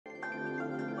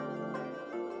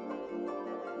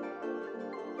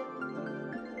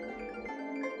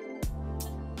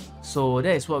So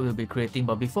that is what we'll be creating,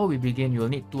 but before we begin, you'll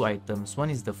need two items. One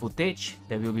is the footage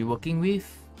that we'll be working with,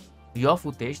 your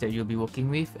footage that you'll be working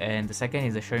with, and the second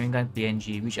is the Sharingan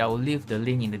PNG, which I will leave the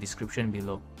link in the description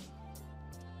below.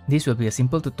 This will be a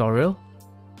simple tutorial,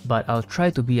 but I'll try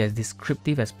to be as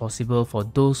descriptive as possible for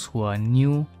those who are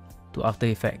new to After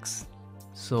Effects.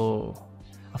 So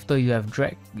after you have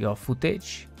dragged your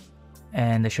footage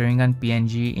and the Sharingan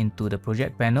PNG into the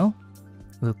project panel,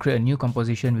 we'll create a new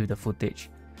composition with the footage.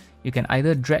 You can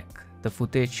either drag the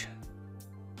footage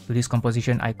to this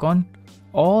composition icon,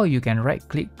 or you can right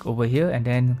click over here and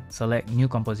then select new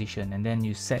composition, and then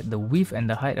you set the width and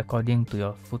the height according to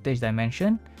your footage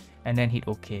dimension and then hit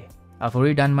OK. I've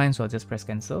already done mine, so I'll just press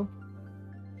cancel.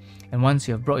 And once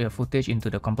you have brought your footage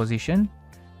into the composition,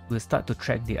 we'll start to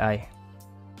track the eye.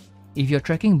 If you're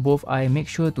tracking both eyes, make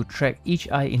sure to track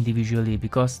each eye individually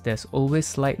because there's always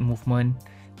slight movement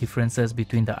differences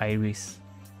between the iris.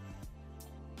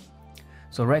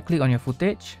 So right click on your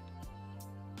footage,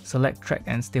 select track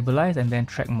and stabilize, and then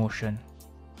track motion.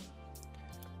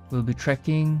 We'll be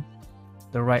tracking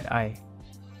the right eye.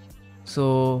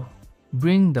 So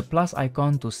bring the plus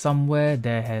icon to somewhere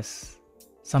that has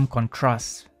some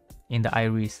contrast in the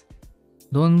iris.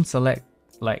 Don't select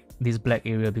like this black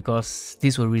area because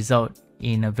this will result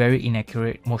in a very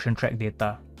inaccurate motion track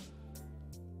data.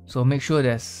 So make sure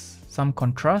there's some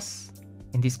contrast.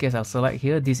 In this case, I'll select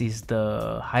here. This is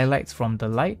the highlights from the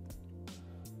light.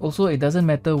 Also, it doesn't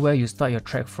matter where you start your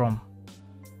track from.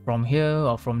 From here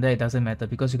or from there, it doesn't matter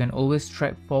because you can always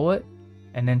track forward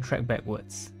and then track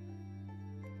backwards.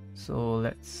 So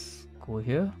let's go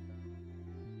here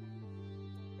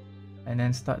and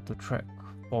then start to track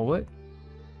forward.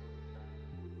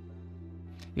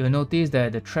 You'll notice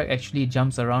that the track actually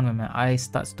jumps around when my eye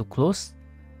starts to close,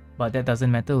 but that doesn't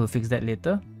matter, we'll fix that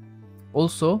later.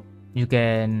 Also, you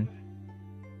can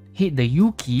hit the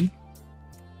U key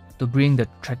to bring the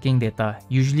tracking data.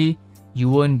 Usually you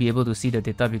won't be able to see the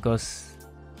data because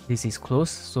this is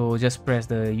closed, so just press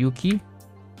the U key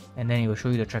and then it will show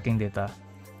you the tracking data.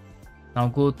 Now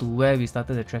go to where we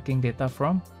started the tracking data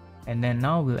from, and then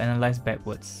now we'll analyze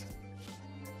backwards.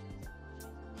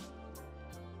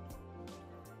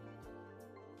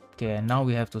 Okay, and now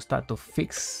we have to start to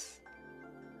fix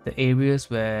the areas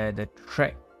where the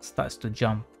track starts to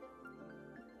jump.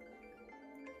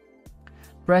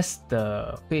 Press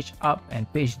the page up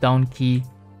and page down key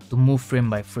to move frame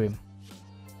by frame.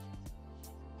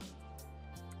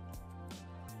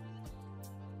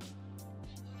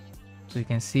 So you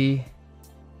can see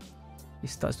it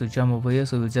starts to jump over here,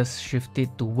 so we'll just shift it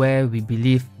to where we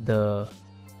believe the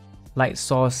light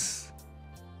source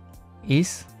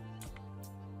is.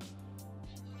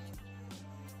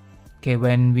 Okay,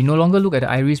 when we no longer look at the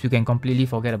iris, we can completely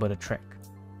forget about the track.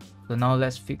 So now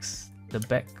let's fix the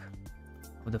back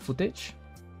of the footage.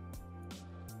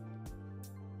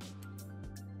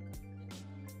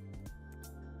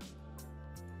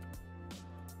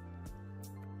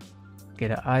 Okay,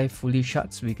 the eye fully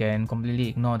shuts, we can completely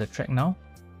ignore the track now.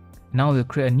 Now we'll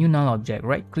create a new null object.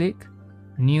 Right click,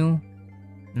 new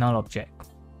null object.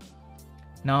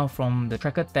 Now from the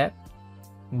tracker tab,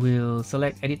 we'll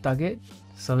select edit target,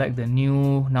 select the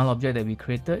new null object that we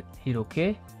created, hit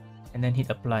OK, and then hit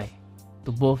apply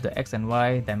to both the X and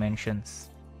Y dimensions.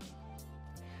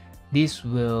 This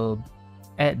will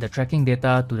add the tracking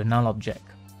data to the null object.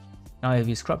 Now if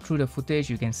you scrub through the footage,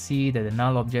 you can see that the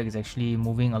null object is actually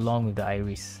moving along with the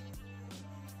iris.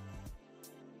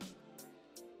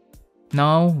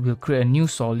 Now we'll create a new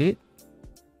solid,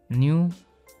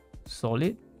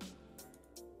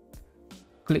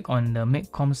 click on the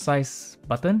make comp size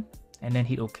button and then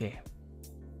hit OK.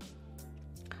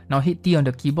 Now hit T on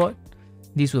the keyboard.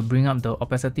 This will bring up the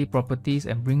opacity properties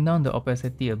and bring down the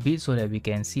opacity a bit so that we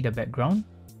can see the background.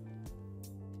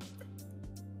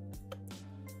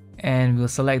 And we'll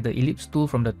select the ellipse tool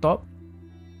from the top.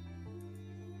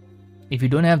 If you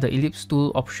don't have the ellipse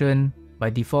tool option, by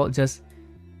default just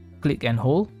click and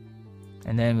hold,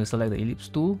 and then we'll select the ellipse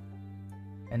tool,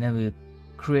 and then we'll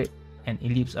create an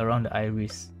ellipse around the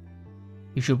iris.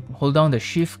 You should hold down the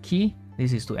shift key.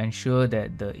 This is to ensure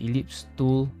that the ellipse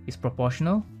tool is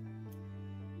proportional.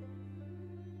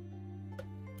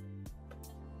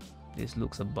 This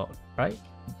looks about right.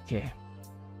 Okay.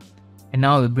 And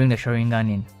now we'll bring the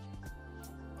Sharingan in.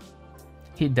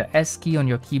 Hit the S key on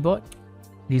your keyboard.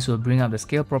 This will bring up the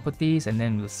scale properties and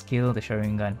then we'll scale the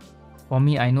Sharingan. For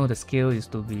me, I know the scale is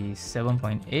to be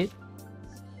 7.8.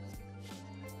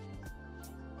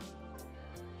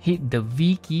 Hit the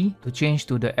V key to change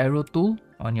to the arrow tool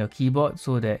on your keyboard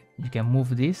so that you can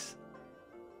move this.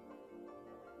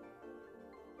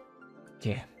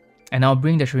 Okay. And now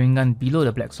bring the Sharingan below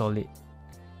the black solid.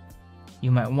 You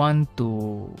might want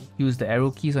to use the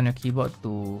arrow keys on your keyboard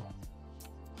to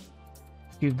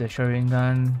shift the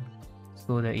Sharingan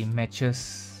so that it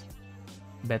matches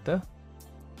better.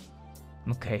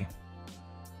 Okay.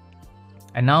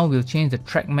 And now we'll change the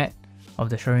track matte of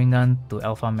the Sharingan to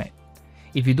alpha matte.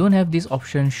 If you don't have this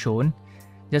option shown,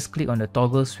 just click on the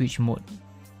toggle switch mode.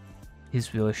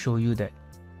 This will show you that.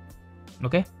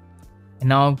 Okay. And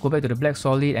now go back to the black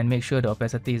solid and make sure the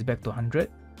opacity is back to 100.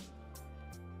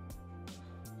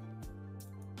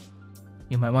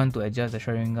 You might want to adjust the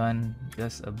Sharingan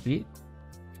just a bit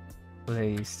so that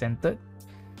it's centered.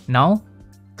 Now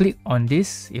click on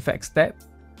this effects tab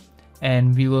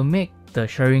and we will make the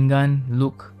Sharingan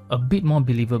look a bit more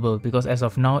believable, because as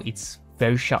of now it's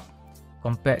very sharp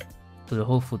compared to the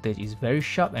whole footage. It's very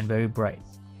sharp and very bright.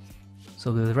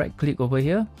 So we'll right click over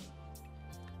here.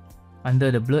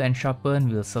 Under the blur and sharpen,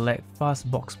 we'll select fast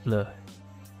box blur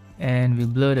and we'll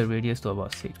blur the radius to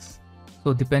about 6.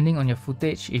 So depending on your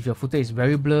footage, if your footage is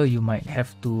very blur, you might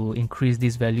have to increase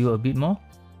this value a bit more.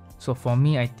 So for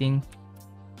me, I think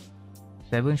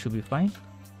 7 should be fine.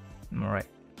 Alright.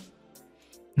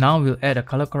 Now we'll add a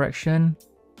color correction,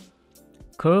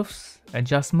 curves,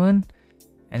 adjustment,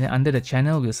 and then under the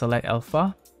channel, we'll select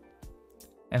alpha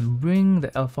and bring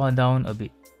the alpha down a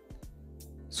bit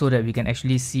so that we can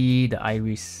actually see the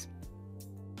iris.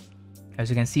 As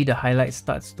you can see, the highlight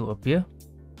starts to appear,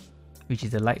 which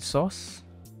is the light source.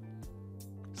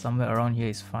 Somewhere around here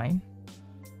is fine.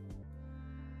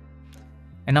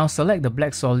 And now select the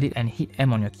black solid and hit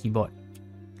M on your keyboard.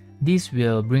 This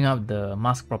will bring up the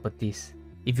mask properties.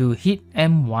 If you hit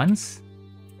M once,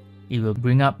 it will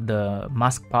bring up the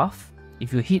mask path.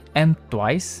 If you hit M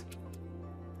twice,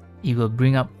 it will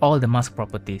bring up all the mask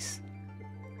properties.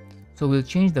 So we'll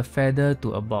change the feather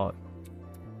to about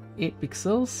 8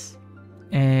 pixels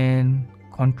and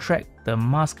contract the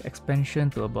mask expansion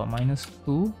to about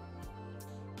 -2.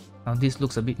 Now this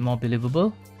looks a bit more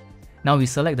believable. Now we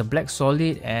select the black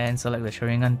solid and select the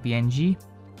Sharingan PNG.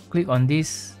 Click on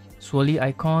this swirly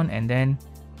icon and then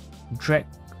drag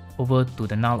over to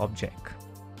the null object.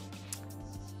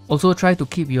 Also try to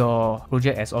keep your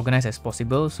project as organized as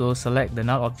possible. So select the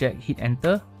null object, hit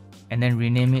enter, and then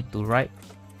rename it to right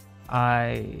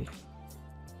eye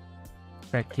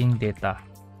tracking data.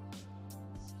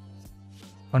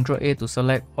 Ctrl A to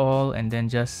select all and then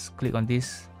just click on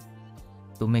this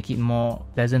to make it more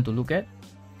pleasant to look at.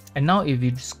 And now if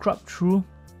you scrub through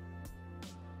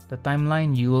the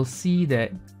timeline, you will see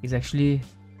that it's actually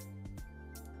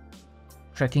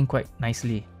tracking quite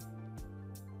nicely.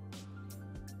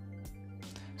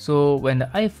 So when the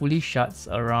eye fully shuts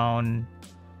around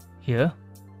here,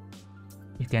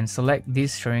 you can select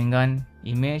this Sharingan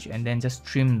image and then just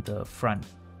trim the front.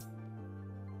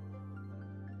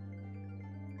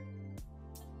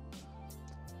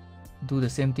 Do the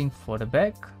same thing for the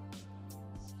back.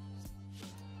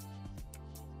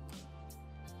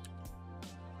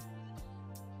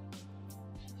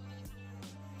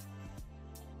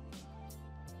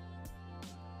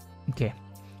 Okay.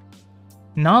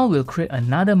 Now we'll create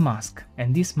another mask,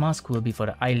 and this mask will be for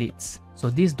the eyelids. So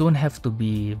these don't have to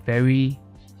be very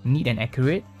neat and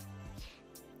accurate,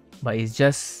 but it's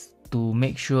just to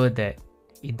make sure that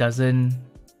it doesn't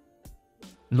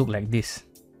look like this.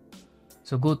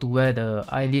 So go to where the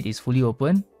eyelid is fully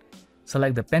open,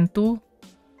 select the pen tool,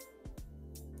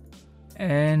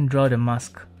 and draw the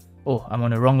mask. Oh, I'm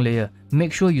on the wrong layer.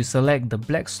 Make sure you select the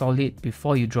black solid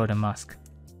before you draw the mask.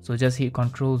 So just hit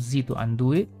Ctrl Z to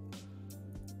undo it.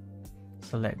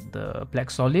 Select the black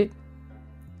solid,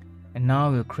 and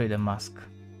now we'll create a mask.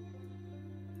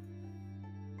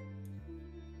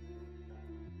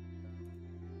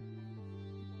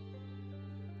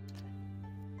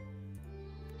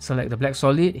 Select the black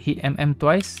solid, hit MM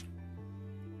twice.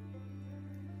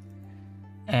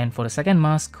 And for the second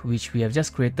mask, which we have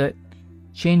just created,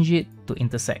 change it to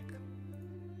intersect.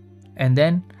 And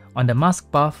then on the mask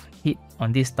path, hit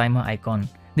on this timer icon.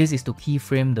 This is to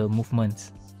keyframe the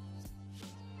movements.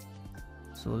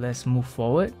 So let's move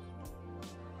forward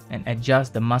and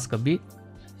adjust the mask a bit.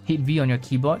 Hit V on your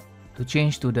keyboard to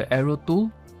change to the arrow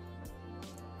tool.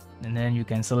 And then you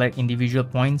can select individual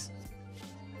points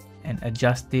and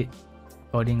adjust it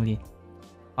accordingly.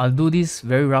 I'll do this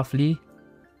very roughly,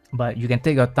 but you can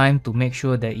take your time to make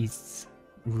sure that it's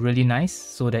really nice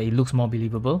so that it looks more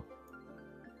believable.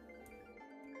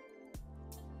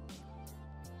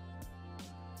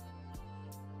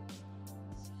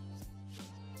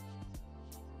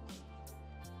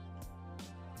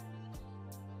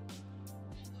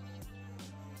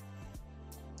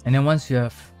 And then once you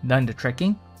have done the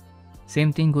tracking,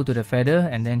 Same thing, go to the feather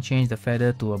and then change the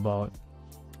feather to about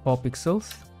 4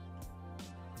 pixels.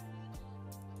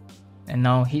 And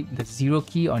now hit the 0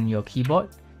 key on your keyboard.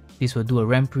 This will do a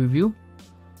RAM preview.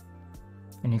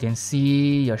 And you can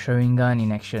see your Sharingan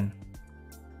in action.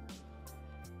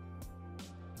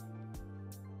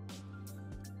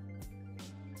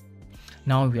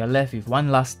 Now we are left with one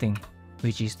last thing,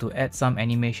 which is to add some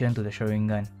animation to the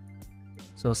Sharingan.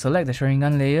 So select the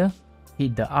Sharingan layer,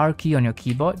 hit the R key on your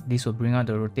keyboard. This will bring out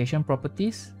the rotation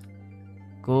properties.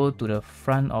 Go to the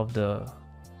front of the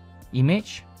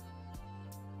image.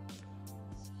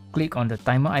 Click on the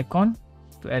timer icon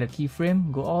to add a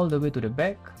keyframe. Go all the way to the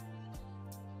back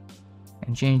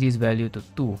and change this value to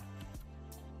 2.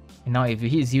 And now if you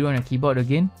hit 0 on your keyboard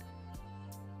again,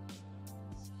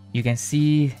 you can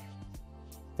see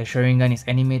the Sharingan is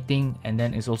animating and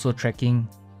then it's also tracking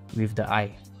with the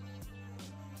eye.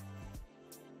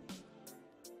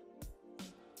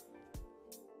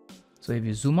 So if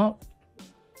you zoom out,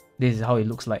 this is how it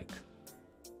looks like.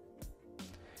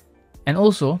 And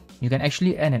also, you can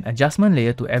actually add an adjustment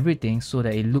layer to everything so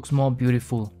that it looks more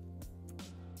beautiful.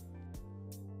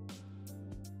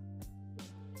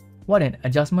 What an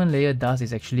adjustment layer does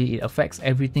is actually it affects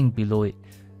everything below it.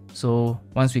 So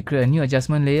once we create a new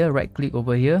adjustment layer, right click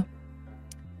over here,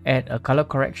 add a color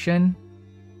correction,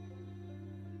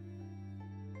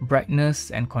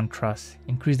 brightness and contrast.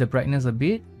 Increase the brightness a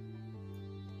bit,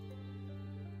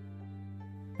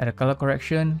 add a color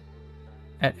correction,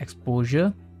 add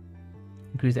exposure,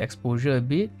 increase the exposure a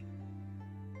bit,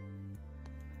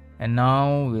 and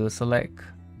now we'll select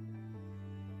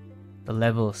the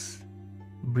levels,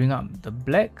 bring up the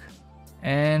black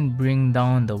and bring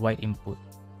down the white input.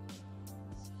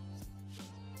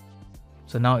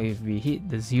 So now if we hit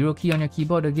the 0 key on your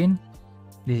keyboard again,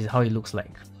 this is how it looks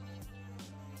like.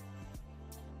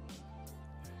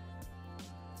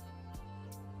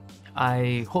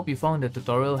 I hope you found the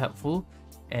tutorial helpful,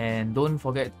 and don't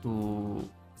forget to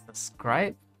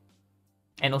subscribe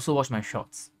and also watch my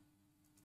shorts.